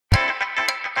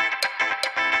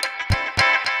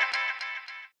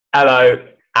Hello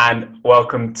and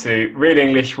welcome to Real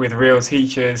English with Real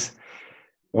Teachers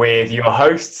with your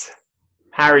hosts,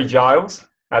 Harry Giles,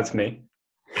 that's me,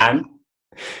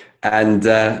 and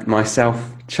myself,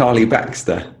 Charlie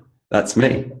Baxter, that's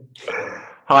me.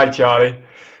 Hi Charlie.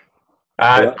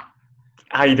 How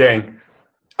are you doing?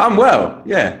 I'm well,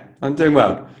 yeah, I'm doing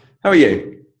well. How are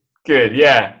you? Good,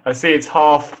 yeah. I see it's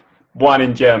 1:30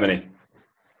 in Germany.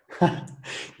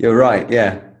 You're right,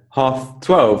 yeah.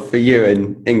 12:30 for you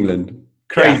in England.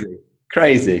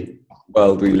 Crazy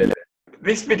world we live in.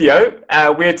 This video,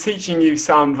 we're teaching you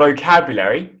some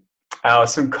vocabulary,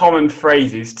 some common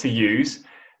phrases to use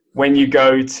when you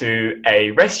go to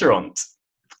a restaurant.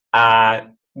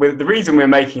 The reason we're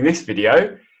making this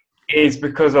video is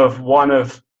because of one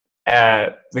of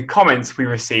the comments we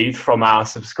received from our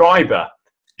subscriber,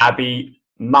 Abby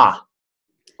Ma,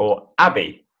 or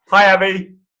Abby. Hi,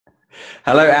 Abby.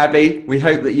 Hello, Abby. We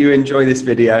hope that you enjoy this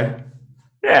video.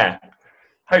 Yeah,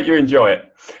 hope you enjoy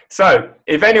it. So,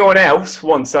 if anyone else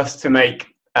wants us to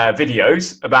make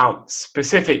videos about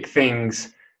specific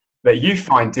things that you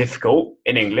find difficult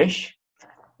in English,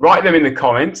 write them in the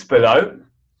comments below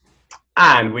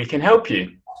and we can help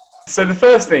you. So the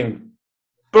first thing,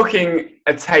 booking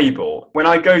a table. When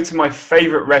I go to my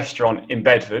favourite restaurant in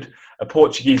Bedford, a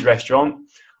Portuguese restaurant,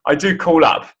 I do call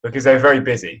up because they're very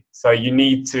busy. So you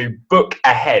need to book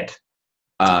ahead.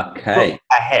 Okay. Book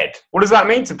ahead. What does that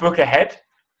mean, to book ahead?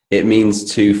 It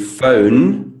means to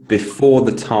phone before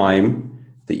the time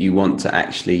that you want to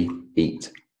actually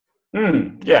eat.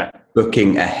 Yeah.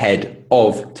 Booking ahead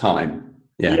of time.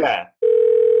 Yeah.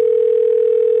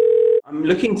 I'm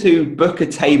looking to book a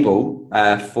table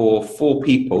for 4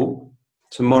 people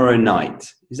tomorrow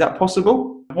night. Is that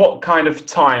possible? What kind of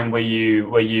time were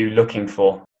you looking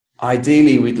for?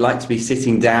 Ideally, we'd like to be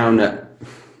sitting down at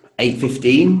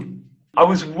 8:15. I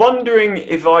was wondering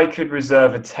if I could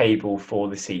reserve a table for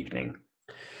this evening.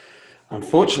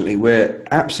 Unfortunately, we're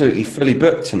absolutely fully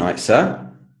booked tonight, sir.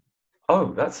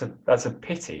 Oh, that's a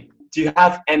pity. Do you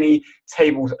have any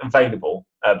tables available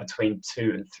between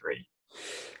 2 and 3?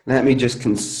 Let me just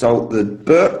consult the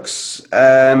books.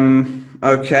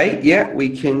 Okay, yeah, we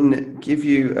can give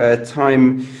you a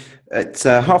time at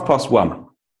 1:30.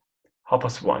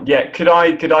 1:30. Yeah, could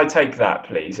I take that,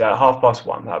 please?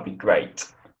 1:30. That'd be great.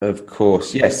 Of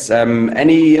course, yes.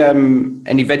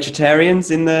 Any vegetarians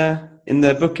in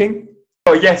the booking?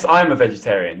 Oh yes, I'm a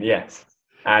vegetarian. Yes,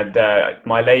 and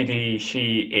my lady,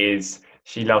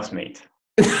 she loves meat.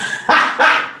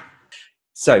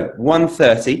 So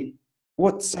 1:30.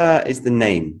 What is the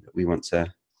name that we want to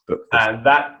book? And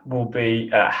that will be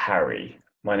Harry.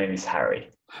 My name is Harry.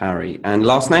 Harry. And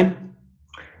last name?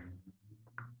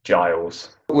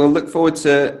 Giles. We'll look forward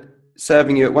to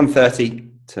serving you at 1:30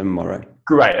 tomorrow.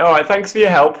 Great. All right. Thanks for your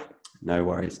help. No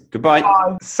worries. Goodbye.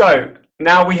 So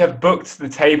now we have booked the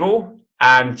table,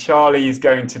 and Charlie is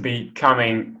going to be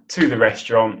coming to the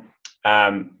restaurant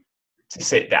to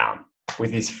sit down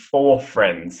with his 4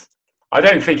 friends. I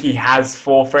don't think he has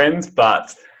 4 friends,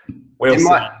 but we'll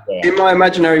see. In my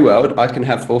imaginary world, I can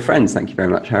have 4 friends. Thank you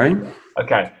very much, Harry.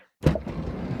 Okay.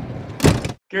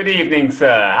 Good evening,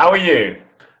 sir. How are you?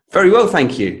 Very well,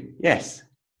 thank you. Yes.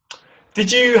 Did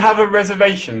you have a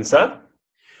reservation, sir?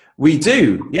 We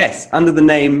do, yes, under the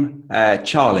name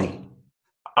Charlie.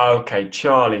 Okay,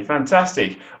 Charlie.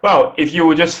 Fantastic. Well, if you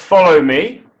will just follow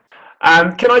me.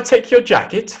 Can I take your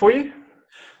jacket for you?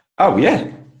 Oh, yeah.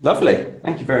 Lovely.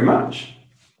 Thank you very much.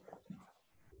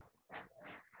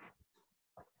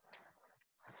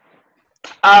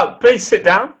 Please sit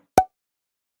down.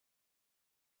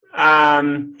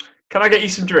 Can I get you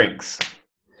some drinks?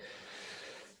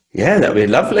 Yeah, that would be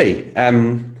lovely.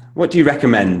 What do you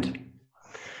recommend?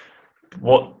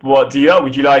 What do you like?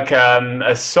 Would you like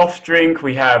a soft drink?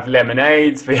 We have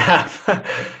lemonades. We have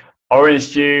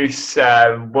orange juice.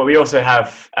 We also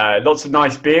have lots of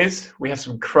nice beers. We have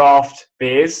some craft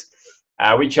beers,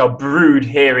 which are brewed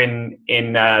here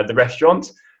in the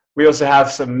restaurant. We also have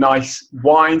some nice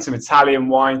wine, some Italian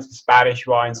wine, some Spanish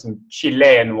wine, some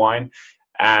Chilean wine.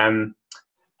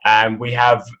 And we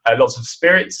have lots of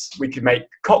spirits. We can make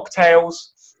cocktails.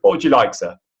 What would you like,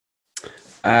 sir?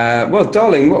 Well,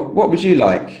 darling, what would you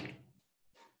like?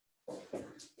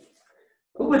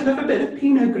 Oh, I'd have a bit of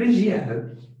Pinot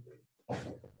Grigio.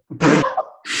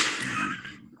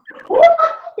 What?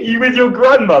 Are you with your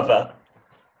grandmother?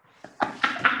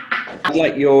 I'd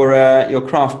like your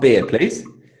craft beer, please.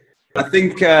 I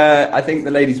think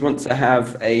the ladies want to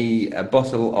have a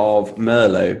bottle of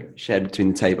Merlot shared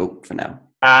between the table for now.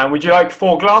 Would you like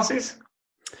 4 glasses?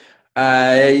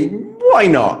 Why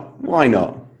not? Why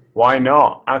not? Why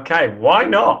not? Okay, why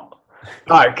not?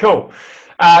 All right, cool.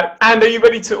 And are you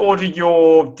ready to order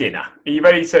your dinner? Are you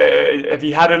ready to? Have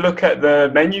you had a look at the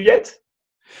menu yet?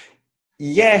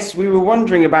 Yes, we were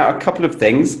wondering about a couple of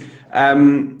things.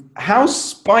 How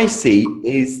spicy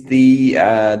is the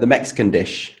Mexican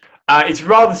dish? It's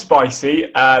rather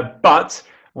spicy, but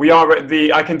we are at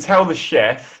the. I can tell the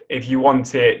chef if you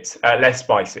want it less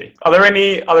spicy. Are there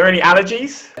any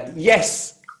allergies?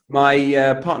 Yes,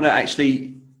 my partner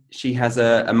actually, she has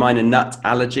a minor nut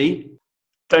allergy.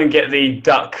 Don't get the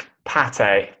duck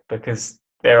pate because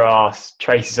there are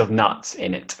traces of nuts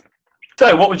in it.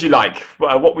 So, what would you like?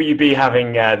 What will you be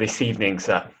having this evening,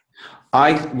 sir?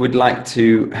 I would like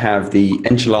to have the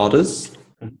enchiladas.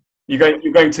 You're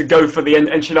going to go for the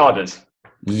enchiladas?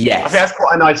 I think Yes. that's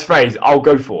quite a nice phrase. I'll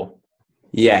go for.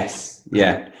 Yes.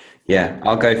 Yeah. Yeah.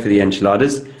 I'll go for the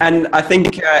enchiladas. And I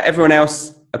think everyone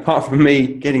else, apart from me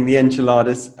getting the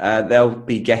enchiladas, they'll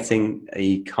be getting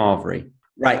a carvery.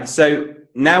 Right. So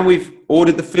now we've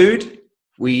ordered the food,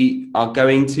 we are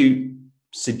going to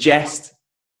suggest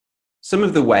some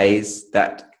of the ways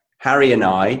that Harry and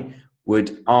I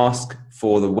would ask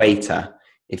for the waiter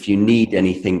if you need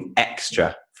anything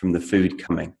extra from the food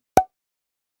coming.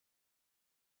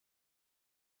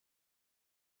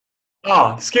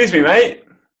 Oh, excuse me, mate.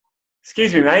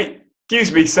 Excuse me, mate.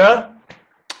 Excuse me, sir.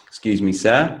 Excuse me,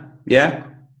 sir. Yeah?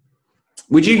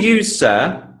 Would you use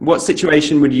sir? What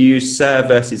situation would you use sir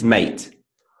versus mate?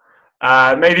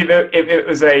 Maybe if it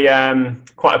was a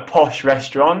quite a posh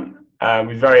restaurant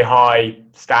with very high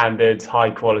standards,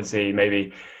 high quality,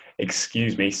 maybe,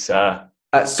 excuse me, sir.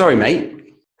 Sorry,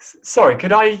 mate. Sorry,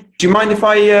 could I? Do you mind if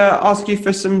I ask you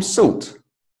for some salt?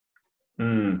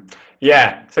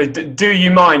 Yeah, so do you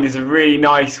mind is a really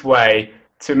nice way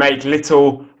to make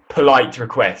little polite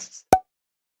requests.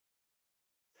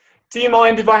 Do you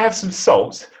mind if I have some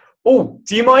salt? Oh,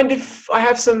 do you mind if I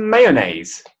have some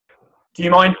mayonnaise? Do you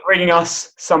mind bringing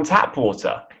us some tap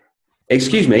water?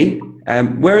 Excuse me,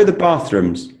 where are the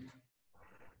bathrooms?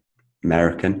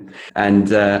 American.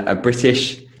 And a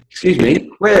British, excuse me,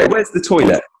 where's the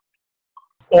toilet?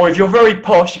 Or if you're very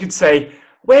posh, you could say,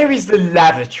 where is the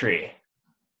lavatory?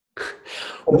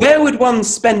 Where would one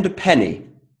spend a penny?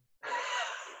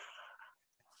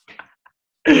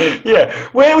 Yeah,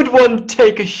 where would one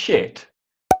take a shit?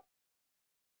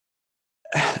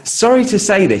 Sorry to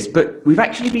say this, but we've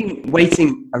actually been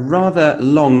waiting a rather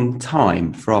long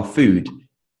time for our food.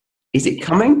 Is it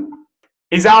coming?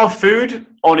 Is our food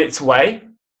on its way?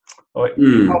 Or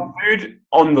is our food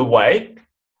on the way?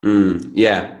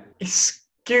 Yeah.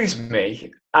 Excuse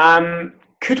me,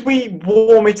 could we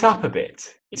warm it up a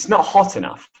bit? It's not hot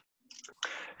enough.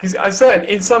 Because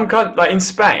in some countries, like in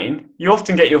Spain, you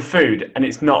often get your food and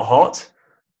it's not hot,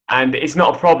 and it's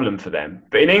not a problem for them.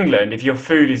 But in England, if your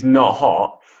food is not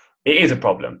hot, it is a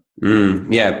problem.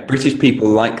 Yeah, British people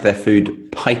like their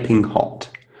food piping hot.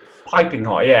 Piping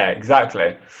hot, yeah,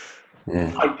 exactly.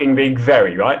 Yeah. Piping being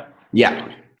very, right?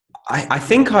 Yeah. I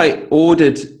think I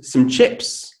ordered some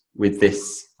chips with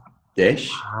this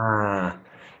dish.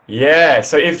 Yeah,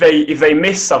 so if they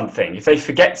miss something, if they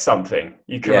forget something,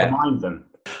 you can remind them.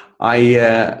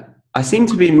 I seem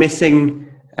to be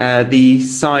missing the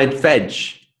side veg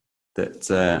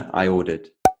that I ordered.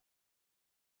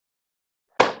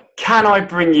 Can I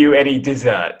bring you any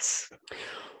desserts?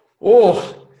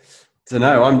 Oh, don't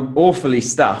know. I'm awfully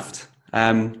stuffed.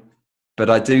 But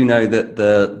I do know that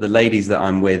the ladies that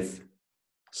I'm with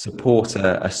support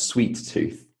a sweet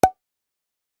tooth.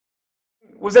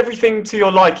 Was everything to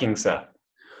your liking, sir?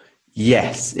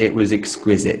 Yes, it was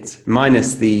exquisite.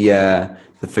 Minus the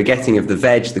forgetting of the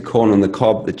veg, the corn on the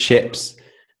cob, the chips,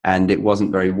 and it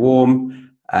wasn't very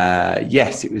warm.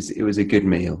 Yes, it was a good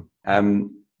meal.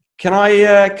 Can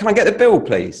I get the bill,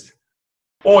 please?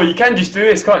 Or you can just do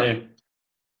this, can't you?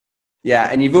 Yeah,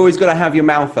 and you've always got to have your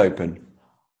mouth open.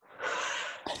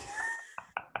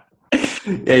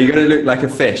 Yeah, you're going to look like a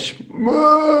fish.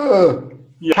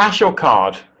 Cash or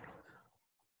card?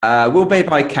 We'll pay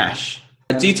by cash.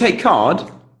 Do you take card?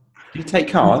 Do you take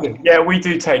card? Yeah, we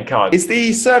do take card. Is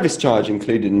the service charge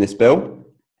included in this bill?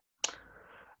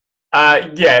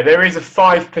 Yeah, there is a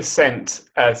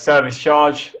 5% service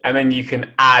charge, and then you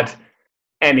can add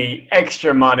any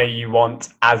extra money you want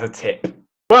as a tip.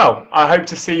 Well, I hope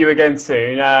to see you again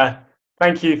soon.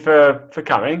 Thank you for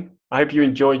coming. I hope you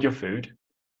enjoyed your food.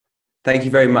 Thank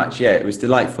you very much. Yeah, it was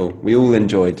delightful. We all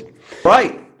enjoyed.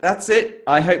 Right, that's it.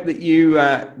 I hope that you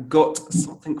got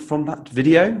something from that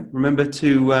video. Remember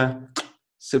to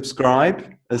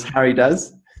subscribe, as Harry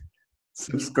does.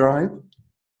 Subscribe.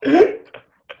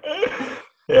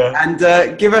 Yeah.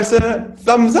 And give us a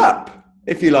thumbs up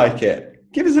if you like it.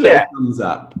 Give us a little thumbs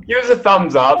up. Give us a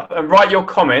thumbs up and write your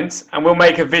comments, and we'll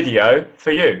make a video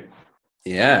for you.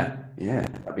 Yeah,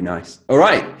 that'd be nice. All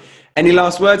right. Any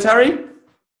last words, Harry?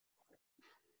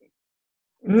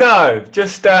 No,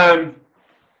 just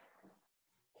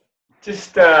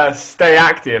stay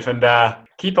active and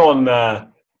keep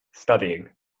on studying.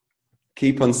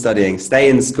 Keep on studying. Stay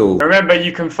in school. Remember,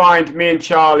 you can find me and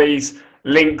Charlie's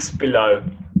links below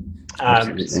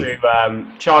to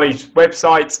Charlie's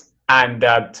website and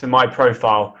to my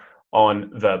profile on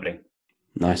Verbling.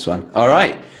 Nice one. All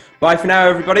right. Bye for now,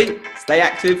 everybody. Stay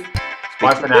active.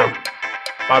 Bye for now.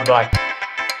 Bye-bye.